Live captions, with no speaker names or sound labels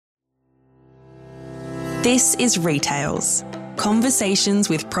This is Retails, Conversations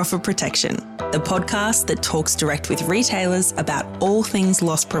with Profit Protection, the podcast that talks direct with retailers about all things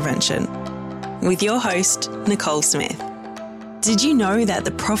loss prevention. With your host, Nicole Smith. Did you know that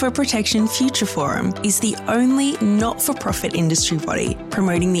the Profit Protection Future Forum is the only not-for-profit industry body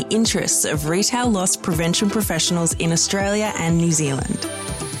promoting the interests of retail loss prevention professionals in Australia and New Zealand?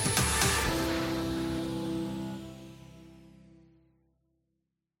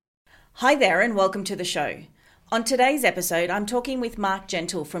 Hi there and welcome to the show. On today's episode, I'm talking with Mark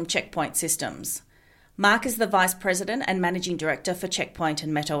Gentle from Checkpoint Systems. Mark is the Vice President and Managing Director for Checkpoint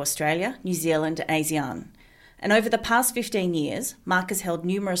and Metto Australia, New Zealand and ASEAN. And over the past 15 years, Mark has held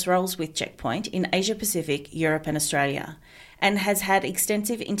numerous roles with Checkpoint in Asia Pacific, Europe and Australia, and has had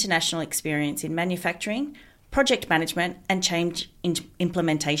extensive international experience in manufacturing, project management and change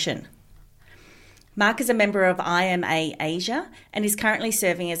implementation. Mark is a member of IMA Asia and is currently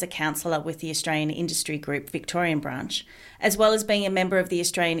serving as a counsellor with the Australian Industry Group Victorian branch, as well as being a member of the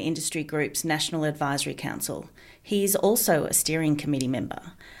Australian Industry Group's National Advisory Council. He is also a steering committee member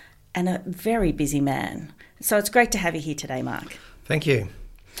and a very busy man. So it's great to have you here today, Mark. Thank you.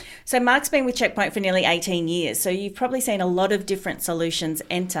 So Mark's been with Checkpoint for nearly 18 years, so you've probably seen a lot of different solutions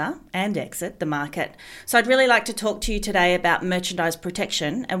enter and exit the market. So I'd really like to talk to you today about merchandise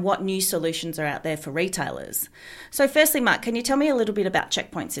protection and what new solutions are out there for retailers. So firstly, Mark, can you tell me a little bit about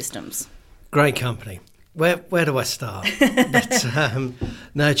Checkpoint Systems? Great company. Where do I start?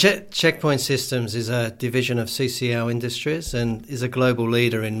 Checkpoint Systems is a division of CCL Industries and is a global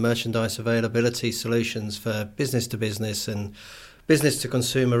leader in merchandise availability solutions for business-to-business and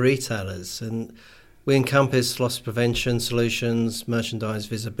business-to-consumer retailers. And we encompass loss prevention solutions, merchandise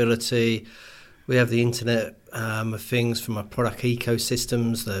visibility. We have the Internet of Things from our product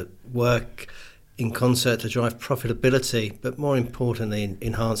ecosystems that work in concert to drive profitability, but more importantly,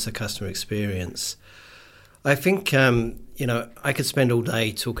 enhance the customer experience. I think, I could spend all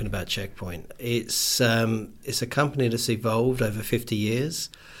day talking about Checkpoint. It's a company that's evolved over 50 years.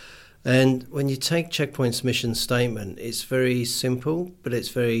 And when you take Checkpoint's mission statement, it's very simple, but it's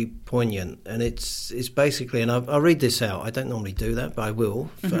very poignant. And it's basically, and I'll read this out. I don't normally do that, but I will.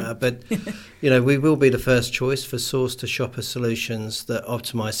 But, we will be the first choice for source-to-shopper solutions that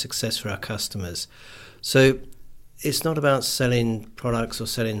optimise success for our customers. So it's not about selling products or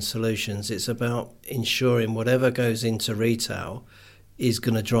selling solutions. It's about ensuring whatever goes into retail is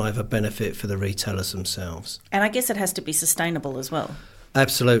going to drive a benefit for the retailers themselves. And I guess it has to be sustainable as well.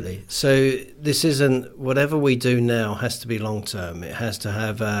 Absolutely. So this isn't, whatever we do now has to be long term. It has to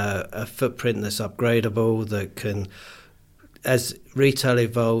have a footprint that's upgradable, that can, as retail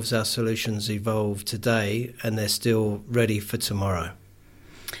evolves, our solutions evolve today and they're still ready for tomorrow.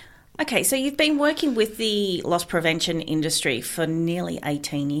 Okay, so you've been working with the loss prevention industry for nearly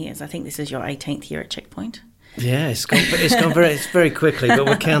 18 years. I think this is your 18th year at Checkpoint. Yeah, it's gone very quickly, but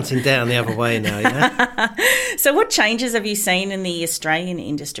we're counting down the other way now. Yeah. So what changes have you seen in the Australian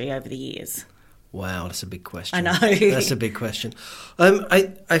industry over the years? Wow, that's a big question. I know. That's a big question.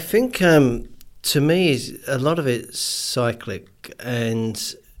 I think, to me, a lot of it's cyclic,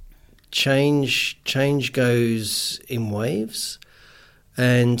 and change goes in waves.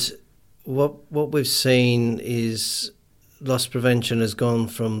 And what we've seen is loss prevention has gone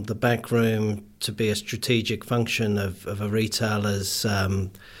from the back room to be a strategic function of a retailer's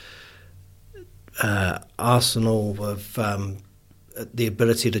arsenal of the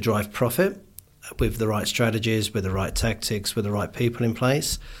ability to drive profit with the right strategies, with the right tactics, with the right people in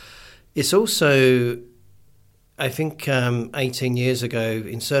place. It's also, I think, 18 years ago,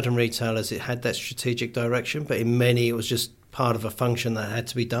 in certain retailers it had that strategic direction, but in many it was just part of a function that had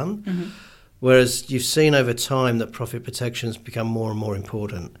to be done. Mm-hmm. Whereas you've seen over time that profit protection's become more and more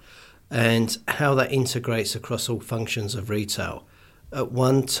important, and how that integrates across all functions of retail. At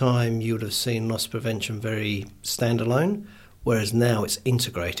one time, you would have seen loss prevention very standalone, whereas now it's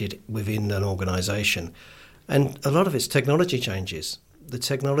integrated within an organisation. And a lot of it's technology changes. The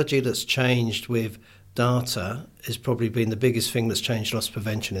technology that's changed with data has probably been the biggest thing that's changed loss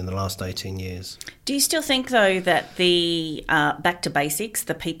prevention in the last 18 years. Do you still think, though, that the back to basics,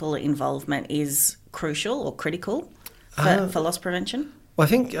 the people involvement is crucial or critical for loss prevention? Well,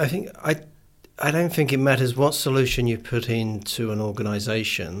 I don't think it matters what solution you put into an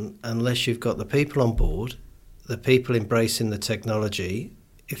organisation unless you've got the people on board, the people embracing the technology.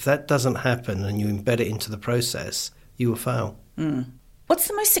 If that doesn't happen and you embed it into the process, you will fail. Mm. What's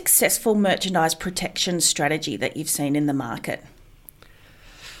the most successful merchandise protection strategy that you've seen in the market?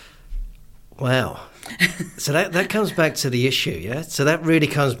 Wow. So that comes back to the issue, yeah? So that really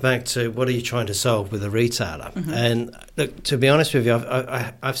comes back to what are you trying to solve with a retailer? Mm-hmm. And look, to be honest with you,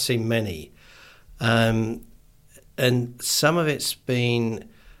 I've seen many. And some of it's been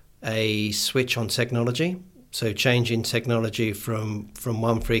a switch on technology, so changing technology from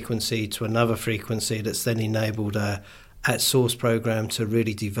one frequency to another frequency that's then enabled a at-source program to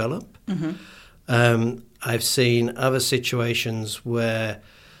really develop. I've seen other situations where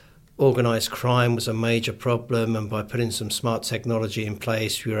organised crime was a major problem, and by putting some smart technology in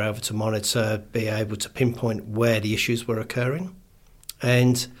place, we were able to monitor, be able to pinpoint where the issues were occurring.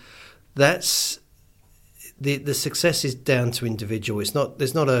 And that's the success is down to individual.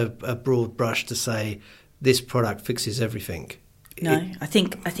 There's not a broad brush to say this product fixes everything. No, I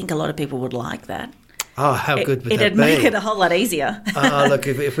think a lot of people would like that. Oh, how good would that be? It'd make it a whole lot easier. Look,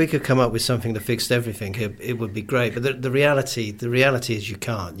 if we could come up with something that fixed everything, it would be great. But the reality is you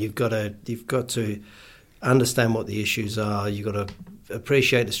can't. You've got to understand what the issues are. You've got to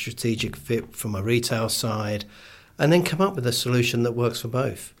appreciate the strategic fit from a retail side, and then come up with a solution that works for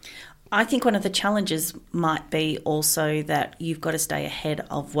both. I think one of the challenges might be also that you've got to stay ahead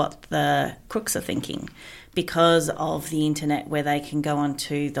of what the crooks are thinking, because of the internet, where they can go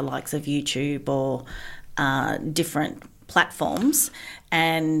onto the likes of YouTube or different platforms,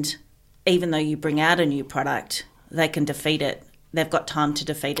 and even though you bring out a new product, they can defeat it. They've got time to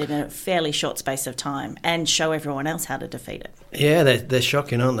defeat it in a fairly short space of time and show everyone else how to defeat it. Yeah, they're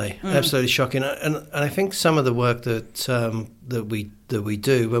shocking, aren't they? Absolutely shocking. And I think some of the work that we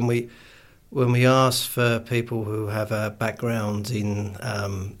do when we ask for people who have a background in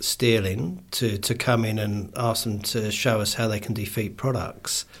stealing to come in and ask them to show us how they can defeat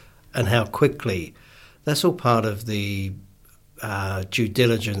products and how quickly, that's all part of the due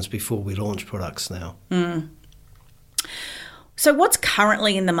diligence before we launch products now. So what's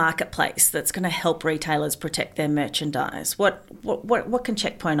currently in the marketplace that's going to help retailers protect their merchandise? What can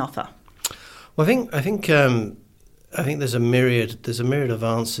Checkpoint offer? Well, I think there's a myriad of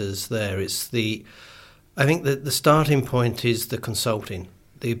answers there. I think that the starting point is the consulting,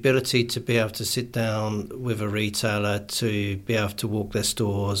 the ability to be able to sit down with a retailer, to be able to walk their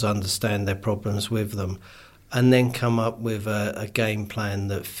stores, understand their problems with them, and then come up with a game plan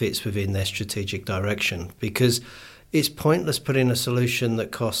that fits within their strategic direction. Because it's pointless putting a solution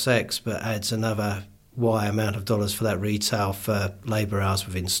that costs X but adds another Y amount of dollars for that retail for labour hours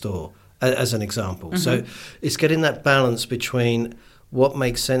within store, as an example. So it's getting that balance between what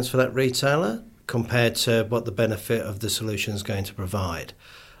makes sense for that retailer compared to what the benefit of the solution is going to provide.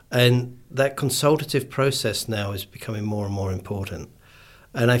 And that consultative process now is becoming more and more important.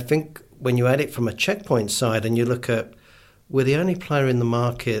 And I think when you add it from a Checkpoint side and you look at, we're the only player in the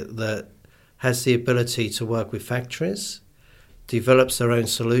market that has the ability to work with factories, develops their own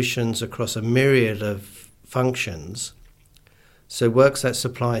solutions across a myriad of functions, so works that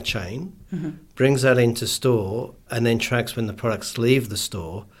supply chain, brings that into store, and then tracks when the products leave the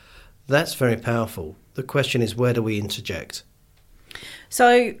store. That's very powerful. The question is, where do we interject?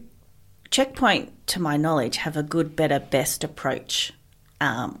 So Checkpoint, to my knowledge, have a good, better, best approach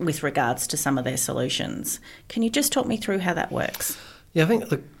with regards to some of their solutions. Can you just talk me through how that works? Yeah, I think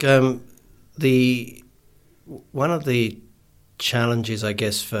one of the challenges, I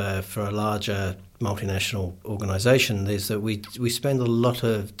guess, for a larger multinational organisation is that we spend a lot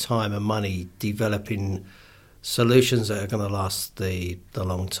of time and money developing solutions that are going to last the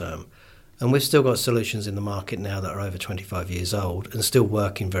long term. And we've still got solutions in the market now that are over 25 years old and still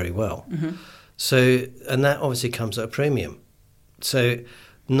working very well. So, and that obviously comes at a premium. So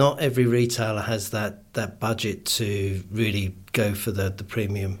not every retailer has that budget to really go for the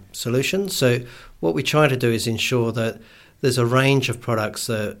premium solution. So what we try to do is ensure that there's a range of products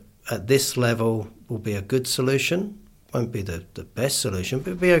that at this level will be a good solution, won't be the best solution,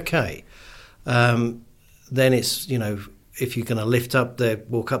 but it'll be okay. Then it's, if you're going to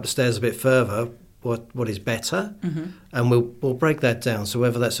walk up the stairs a bit further, what is better? And we'll break that down. So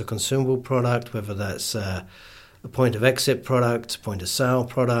whether that's a consumable product, whether that's a point of exit product, point of sale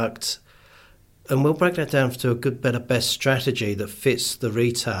product, and we'll break that down to a good, better, best strategy that fits the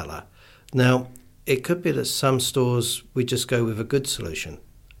retailer. Now, it could be that some stores we just go with a good solution.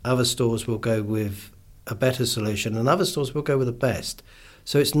 Other stores will go with a better solution, and other stores will go with the best.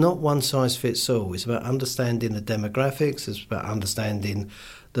 So it's not one size fits all. It's about understanding the demographics, it's about understanding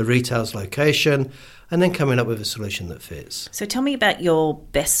the retail's location, and then coming up with a solution that fits. So tell me about your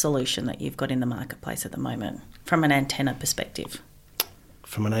best solution that you've got in the marketplace at the moment from an antenna perspective.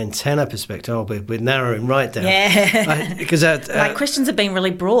 From an antenna perspective, we're narrowing right down. Yeah. Because my questions have been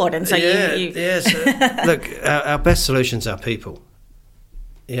really broad, and so look, our best solutions are people.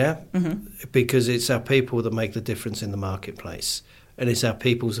 Yeah, because it's our people that make the difference in the marketplace, and it's our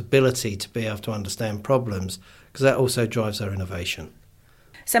people's ability to be able to understand problems, because that also drives our innovation.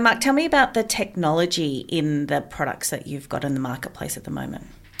 So, Mark, tell me about the technology in the products that you've got in the marketplace at the moment.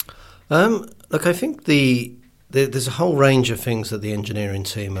 Look, I think there's a whole range of things that the engineering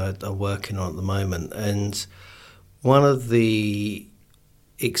team are working on at the moment, and one of the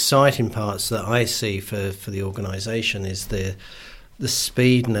exciting parts that I see for the organisation is the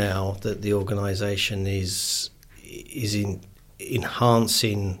speed now that the organisation is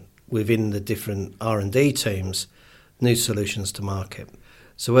enhancing within the different R&D teams new solutions to market.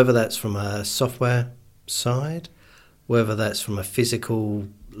 So whether that's from a software side, whether that's from a physical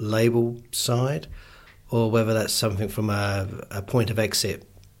label side, or whether that's something from a point of exit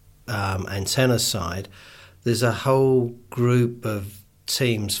antenna side, there's a whole group of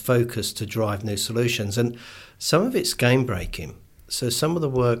teams focused to drive new solutions. And some of it's game breaking. So some of the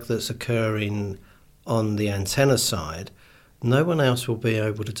work that's occurring on the antenna side, no one else will be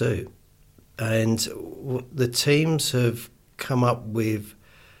able to do. And the teams have come up with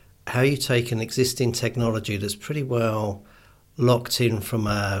how you take an existing technology that's pretty well locked in from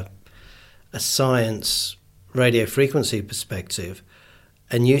a science radio frequency perspective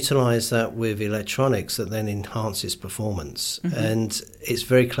and utilise that with electronics that then enhances performance. Mm-hmm. And it's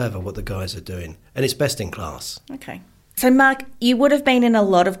very clever what the guys are doing. And it's best in class. Okay. So, Mark, you would have been in a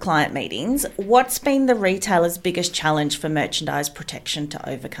lot of client meetings. What's been the retailer's biggest challenge for merchandise protection to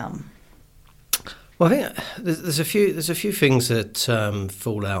overcome? Well, I think there's a few things that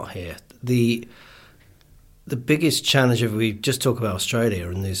fall out here. The biggest challenge, if we just talk about Australia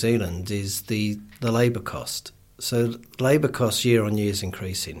and New Zealand, is the labour cost. So labour cost year on year is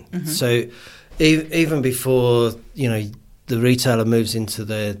increasing. Mm-hmm. So even before the retailer moves into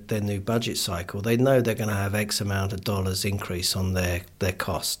their new budget cycle, they know they're going to have X amount of dollars increase on their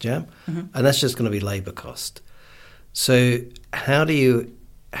cost, yeah, mm-hmm. and that's just going to be labour cost. So how do you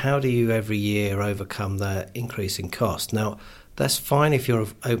every year overcome that increase in cost? Now, that's fine if you're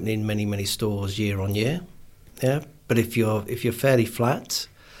opening many stores year on year, yeah. But if you're fairly flat,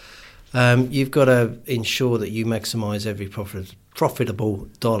 you've got to ensure that you maximise every profitable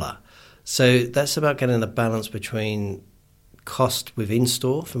dollar. So that's about getting a balance between cost within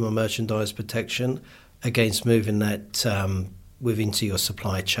store from a merchandise protection against moving that into your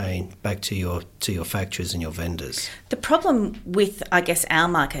supply chain back to your factories and your vendors. The problem with, I guess, our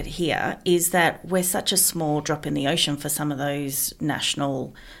market here is that we're such a small drop in the ocean for some of those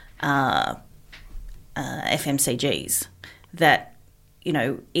national FMCGs that,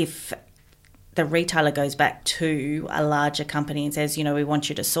 if the retailer goes back to a larger company and says, we want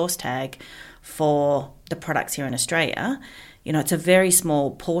you to source tag for the products here in Australia, it's a very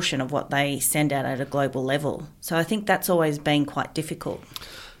small portion of what they send out at a global level. So I think that's always been quite difficult.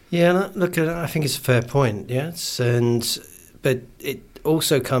 Yeah, look, I think it's a fair point, yes. But it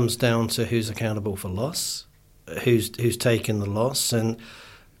also comes down to who's accountable for loss, who's taken the loss. And,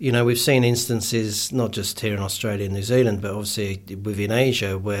 we've seen instances, not just here in Australia and New Zealand, but obviously within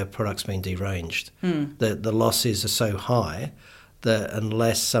Asia, where products been deranged. The losses are so high that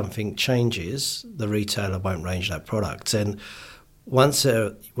unless something changes, the retailer won't range that product. And once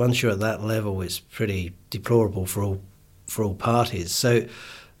you're at that level, it's pretty deplorable for all parties. So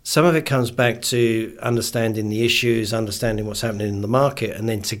some of it comes back to understanding the issues, understanding what's happening in the market, and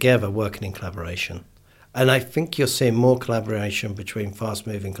then together working in collaboration. And I think you're seeing more collaboration between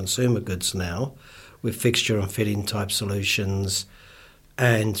fast-moving consumer goods now with fixture and fitting type solutions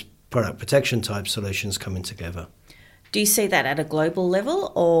and product protection type solutions coming together. Do you see that at a global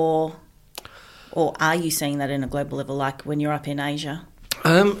level, or are you seeing that in a global level, like when you're up in Asia?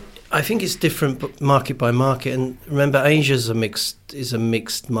 I think it's different market by market, and remember, Asia is a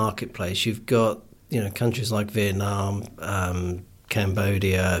mixed marketplace. You've got countries like Vietnam,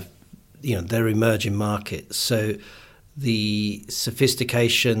 Cambodia, they're emerging markets. So the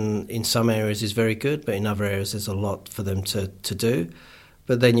sophistication in some areas is very good, but in other areas there's a lot for them to do.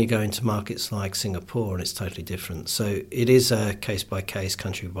 But then you go into markets like Singapore and it's totally different. So it is a case-by-case,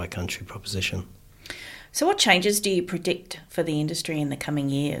 country-by-country proposition. So what changes do you predict for the industry in the coming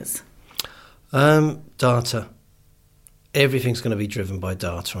years? Data. Everything's going to be driven by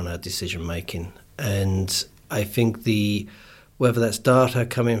data on our decision-making. And I think whether that's data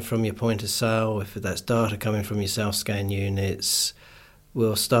coming from your point of sale, if that's data coming from your self-scan units,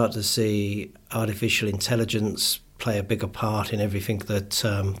 we'll start to see artificial intelligence play a bigger part in everything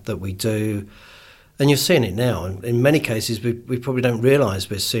that we do. And you're seeing it now. And in many cases, we probably don't realise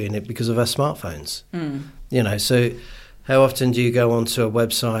we're seeing it because of our smartphones. So how often do you go onto a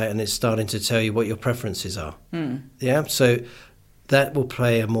website and it's starting to tell you what your preferences are? Yeah, so that will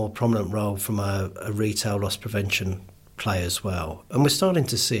play a more prominent role from a retail loss prevention play as well. And we're starting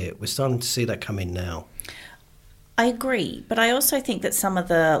to see it. We're starting to see that come in now. I agree, but I also think that some of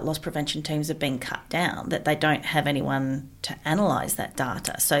the loss prevention teams have been cut down, that they don't have anyone to analyse that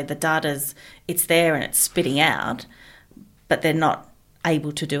data. So the data's, it's there and it's spitting out, but they're not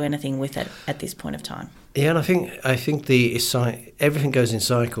able to do anything with it at this point of time. Yeah, and I think everything goes in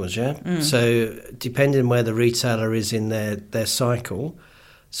cycles, yeah? So depending where the retailer is in their cycle,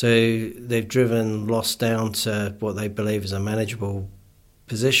 so they've driven loss down to what they believe is a manageable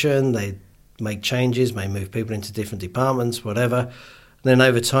position, they make changes, may move people into different departments, whatever. Then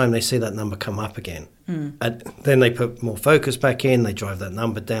over time, they see that number come up again. And then they put more focus back in, they drive that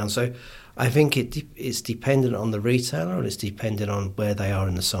number down. So I think it's dependent on the retailer and it's dependent on where they are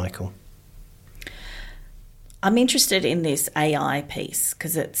in the cycle. I'm interested in this AI piece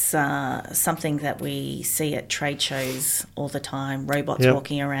because it's something that we see at trade shows all the time, robots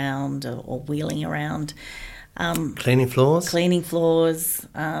walking around or wheeling around. Cleaning floors? Cleaning floors.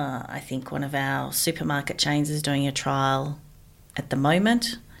 I think one of our supermarket chains is doing a trial at the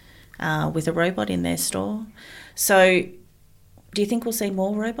moment with a robot in their store. So do you think we'll see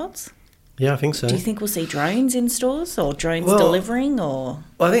more robots? Yeah, I think so. Do you think we'll see drones in stores or drones delivering? Or?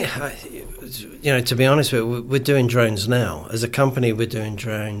 Well, I think, to be honest with you, we're doing drones now. As a company, we're doing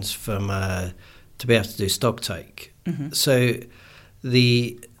drones to be able to do stock take. So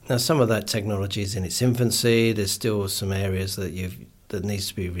now some of that technology is in its infancy. There's still some areas that needs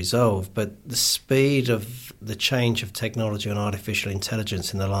to be resolved. But the speed of the change of technology and artificial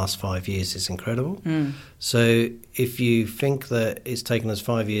intelligence in the last 5 years is incredible. So if you think that it's taken us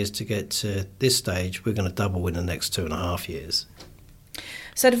 5 years to get to this stage, we're going to double in the next 2.5 years.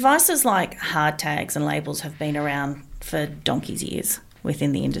 So devices like hard tags and labels have been around for donkey's years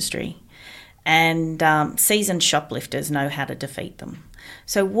within the industry. And seasoned shoplifters know how to defeat them.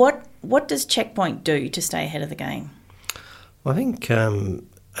 So what does Checkpoint do to stay ahead of the game? Well, I think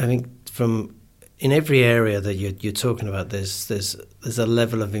from in every area that you're talking about, there's a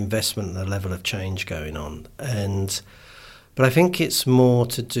level of investment and a level of change going on, but I think it's more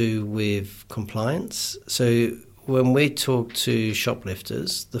to do with compliance. So when we talk to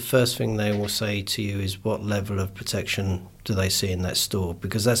shoplifters, the first thing they will say to you is what level of protection do they see in that store,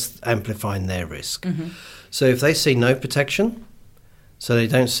 because that's amplifying their risk. So if they see no protection, so they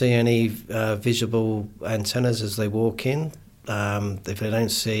don't see any visible antennas as they walk in, if they don't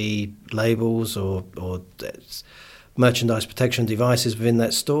see labels or merchandise protection devices within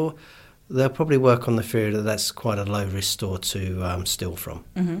that store, they'll probably work on the theory that that's quite a low-risk store to steal from.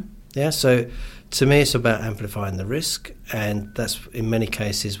 Yeah, so to me it's about amplifying the risk, and that's in many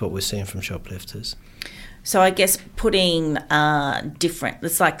cases what we're seeing from shoplifters. So I guess putting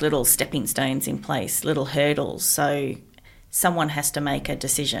it's like little stepping stones in place, little hurdles. So someone has to make a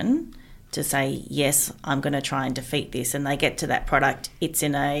decision to say, yes, I'm going to try and defeat this, and they get to that product, it's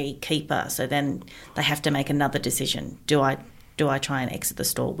in a keeper, so then they have to make another decision. Do I try and exit the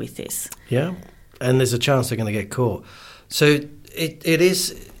store with this? Yeah, and there's a chance they're going to get caught. So it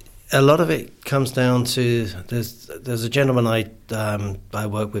is, a lot of it comes down to, there's a gentleman I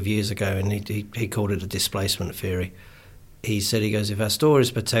worked with years ago, and he called it a displacement theory. He said, if our store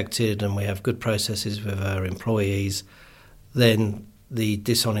is protected and we have good processes with our employees, then the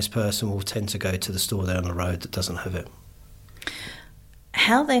dishonest person will tend to go to the store down the road that doesn't have it.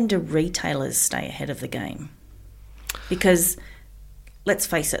 How then do retailers stay ahead of the game? Because, let's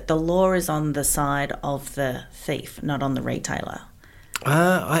face it, the law is on the side of the thief, not on the retailer.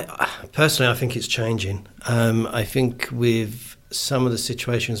 I personally think it's changing. I think with some of the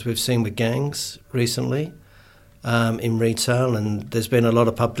situations we've seen with gangs recently, in retail, and there's been a lot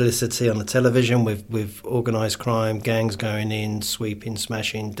of publicity on the television with organised crime, gangs going in, sweeping,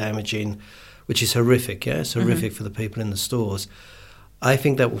 smashing, damaging, which is horrific. Yeah, it's horrific for the people in the stores. I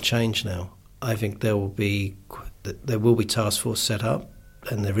think that will change now. I think there will be task force set up,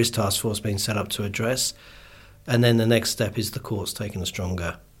 and there is task force being set up to address. And then the next step is the courts taking a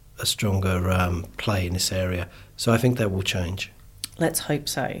stronger play in this area. So I think that will change. Let's hope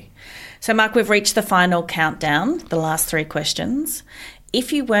so. So, Mark, we've reached the final countdown, the last 3 questions.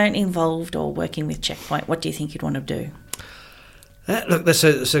 If you weren't involved or working with Checkpoint, what do you think you'd want to do? Look, that's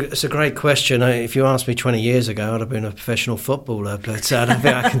a great question. If you asked me 20 years ago, I'd have been a professional footballer, but I don't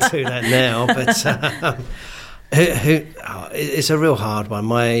think I can do that now. But it's a real hard one.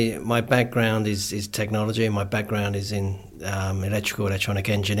 My background is technology. My background is in electronic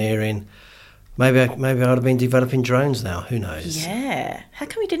engineering. Maybe I would have been developing drones now. Who knows? Yeah. How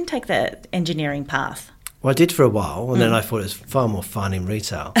come you didn't take the engineering path? Well, I did for a while, and then I thought it was far more fun in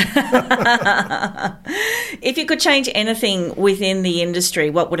retail. If you could change anything within the industry,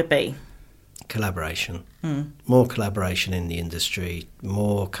 what would it be? Collaboration. More collaboration in the industry,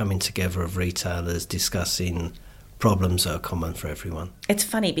 more coming together of retailers discussing problems that are common for everyone. It's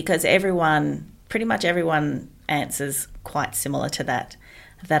funny because pretty much everyone answers quite similar to that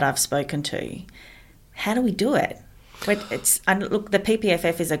I've spoken to. How do we do it? Look, the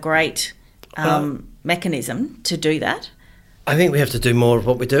PPFF is a great mechanism to do that. I think we have to do more of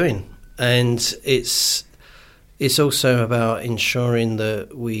what we're doing, and it's also about ensuring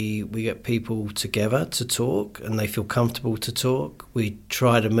that we get people together to talk and they feel comfortable to talk. We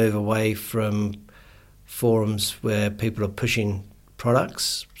try to move away from forums where people are pushing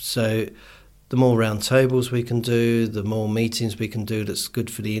products. So the more round tables we can do, the more meetings we can do that's good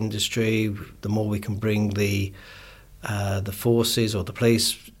for the industry, the more we can bring the forces or the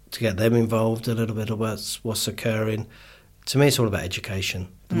police to get them involved a little bit of what's occurring. To me, it's all about education.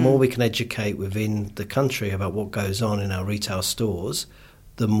 The more we can educate within the country about what goes on in our retail stores,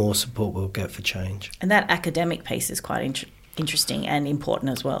 the more support we'll get for change. And that academic piece is quite interesting and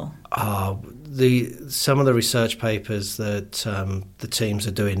important as well. Some of the research papers that the teams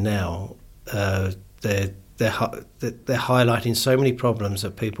are doing now, they're highlighting so many problems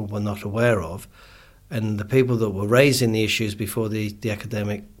that people were not aware of, and the people that were raising the issues before the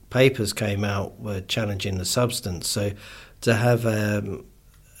academic papers came out were challenging the substance. So to have an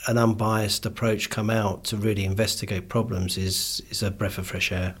unbiased approach come out to really investigate problems is a breath of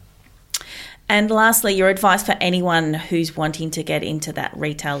fresh air. And lastly, your advice for anyone who's wanting to get into that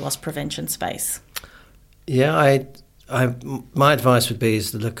retail loss prevention space? Yeah, my advice would be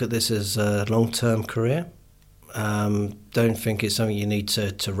is to look at this as a long-term career. Don't think it's something you need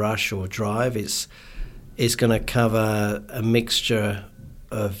to rush or drive. It's going to cover a mixture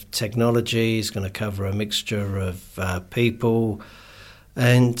of technology, it's going to cover a mixture of people,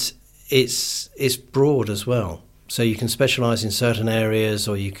 and it's broad as well. So you can specialise in certain areas,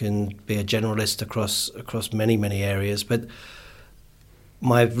 or you can be a generalist across many, many areas. But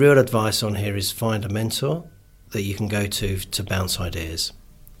my real advice on here is find a mentor that you can go to bounce ideas.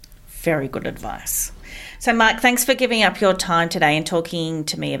 Very good advice. So, Mark, thanks for giving up your time today and talking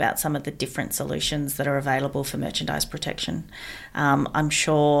to me about some of the different solutions that are available for merchandise protection. I'm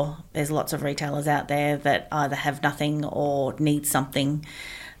sure there's lots of retailers out there that either have nothing or need something,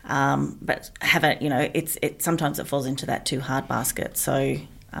 but haven't. Sometimes it falls into that too hard basket. So,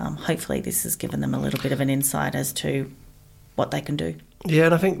 hopefully, this has given them a little bit of an insight as to what they can do. Yeah,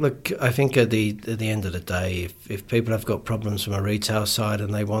 and I think at the end of the day, if people have got problems from a retail side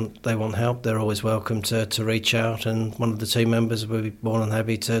and they want help, they're always welcome to reach out, and one of the team members will be more than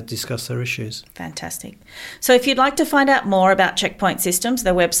happy to discuss their issues. Fantastic. So if you'd like to find out more about Checkpoint Systems,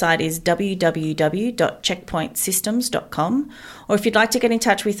 their website is www.checkpointsystems.com, or if you'd like to get in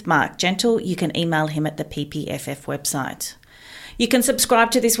touch with Mark Gentle, you can email him at the PPFF website. You can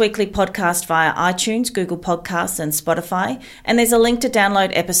subscribe to this weekly podcast via iTunes, Google Podcasts and Spotify, and there's a link to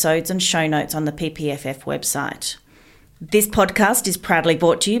download episodes and show notes on the PPFF website. This podcast is proudly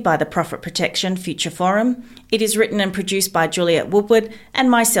brought to you by the Profit Protection Future Forum. It is written and produced by Juliet Woodward and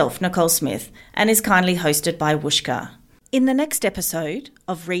myself, Nicole Smith, and is kindly hosted by Wooshka. In the next episode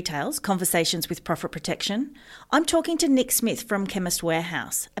of Retail's Conversations with Profit Protection, I'm talking to Nick Smith from Chemist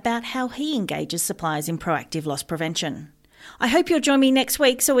Warehouse about how he engages suppliers in proactive loss prevention. I hope you'll join me next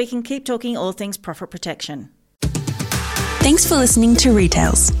week so we can keep talking all things profit protection. Thanks for listening to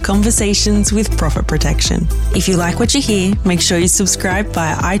Retail's Conversations with Profit Protection. If you like what you hear, make sure you subscribe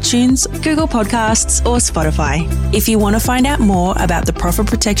via iTunes, Google Podcasts or Spotify. If you want to find out more about the Profit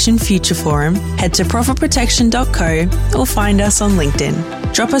Protection Future Forum, head to profitprotection.co or find us on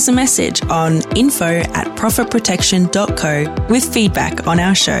LinkedIn. Drop us a message on info@profitprotection.co with feedback on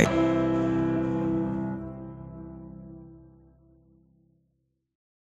our show.